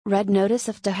Red Notice.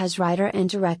 Afdah has writer and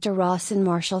director Ross and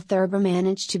Marshall Thurber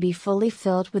managed to be fully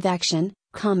filled with action,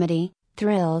 comedy,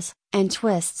 thrills, and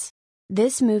twists.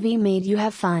 This movie made you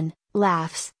have fun,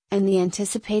 laughs, and the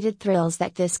anticipated thrills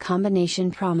that this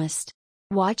combination promised.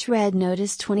 Watch Red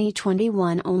Notice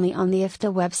 2021 only on the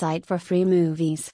Afdah website for free movies.